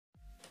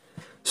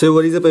So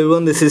what is up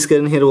everyone, this is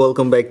Karan here.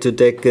 Welcome back to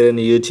Tech Karan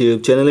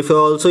YouTube channel. If you're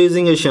also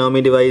using a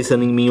Xiaomi device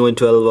running MIUI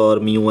 12 or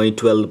MIUI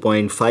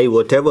 12.5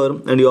 whatever,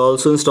 and you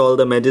also install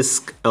the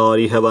Magisk or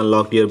you have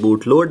unlocked your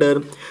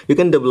bootloader, you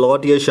can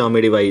debloat your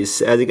Xiaomi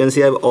device. As you can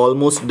see, I've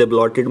almost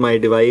debloated my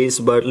device,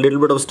 but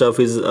little bit of stuff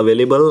is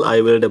available.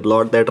 I will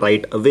debloat that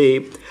right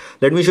away.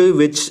 Let me show you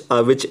which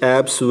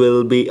apps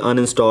will be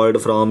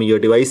uninstalled from your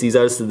device. These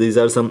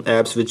are some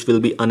apps which will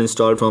be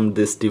uninstalled from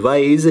this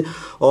device.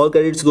 All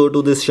credits go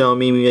to this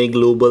Xiaomi MIUI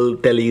Global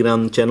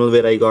Telegram channel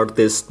where I got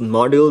this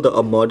module. The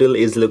module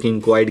is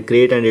looking quite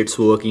great and it's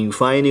working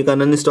fine. You can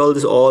uninstall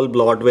this all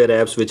bloatware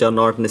apps which are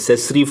not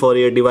necessary for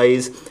your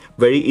device.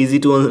 Very easy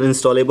to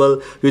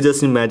uninstallable. You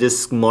just need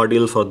Magisk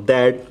module for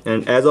that,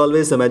 and as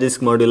always the Magisk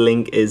module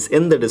link is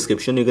in the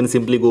description. You can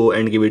simply go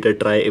and give it a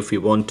try if you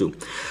want to.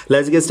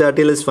 Let's get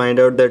started. Let's find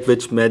out that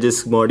which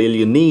Magisk module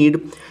you need.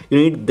 You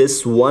need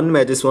this one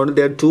Magisk module.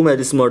 There are two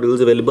Magisk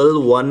modules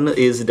available. One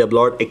is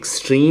Debloat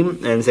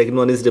Extreme and second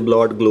one is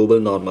Debloat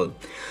Global Normal.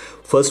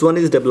 First one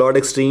is Debloat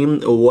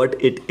Extreme. What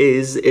it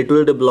is, it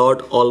will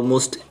debloat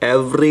almost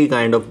every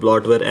kind of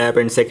bloatware app,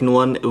 and second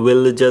one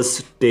will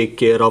just take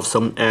care of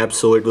some apps,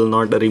 so it will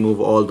not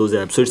remove all those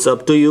apps. So it's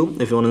up to you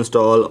if you want to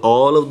install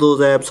all of those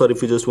apps or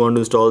if you just want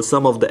to install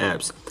some of the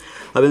apps.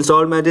 I've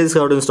installed Magisk.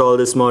 How to install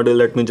this module,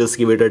 let me just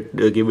give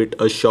it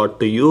a shot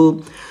to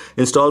you.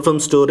 Install from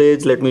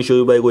storage. Let me show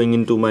you by going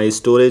into my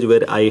storage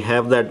where I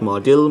have that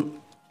module.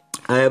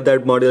 I have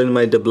that module in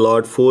my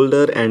Debloat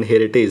folder, and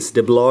here it is,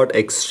 Debloat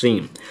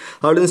Extreme.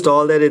 How to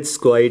install that? It's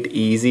quite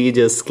easy.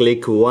 Just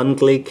click one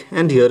click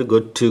and you're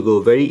good to go.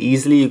 Very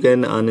easily you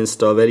can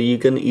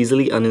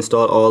easily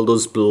uninstall all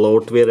those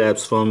bloatware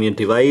apps from your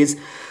device.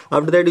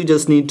 After that, you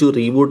just need to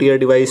reboot your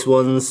device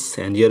once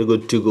and you're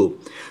good to go.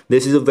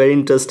 This is a very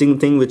interesting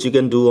thing which you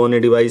can do on a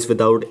device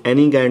without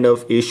any kind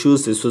of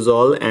issues. This was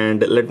all,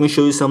 and let me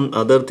show you some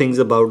other things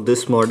about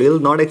this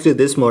module. Not actually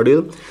this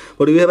module,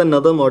 but we have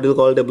another module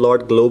called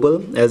Debloat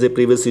Global, as I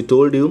previously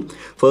told you.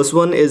 First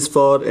one is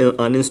for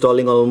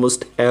uninstalling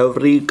almost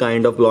every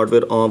kind of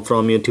bloatware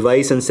from your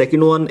device, and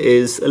second one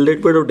is a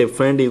little bit of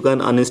different. You can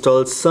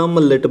uninstall some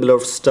little bit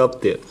of stuff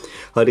there.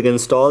 How you can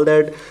install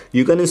that?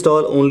 You can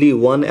install only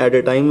one at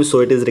a time, so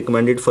it is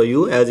recommended for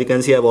you. As you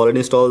can see, I've already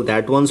installed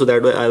that one, so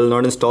that way I will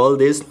not install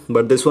this,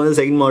 but this one is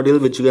the second module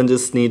which you can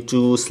just need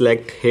to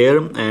select here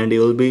and you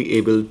will be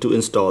able to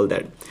install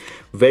that.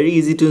 Very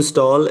easy to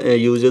install.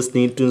 You just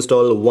need to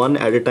install one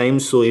at a time.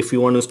 So if you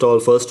want to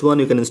install first one,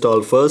 you can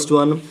install first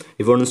one. If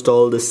you want to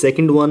install the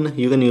second one,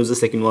 you can use the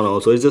second one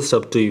also. It's just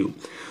up to you.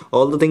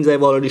 All the things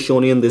I've already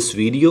shown you in this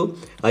video.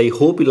 I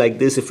hope you like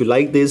this. If you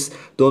like this,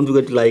 don't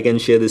forget to like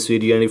and share this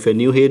video, and if you're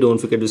new here, don't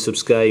forget to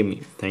subscribe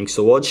me. Thanks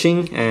for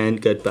watching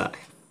and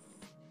goodbye.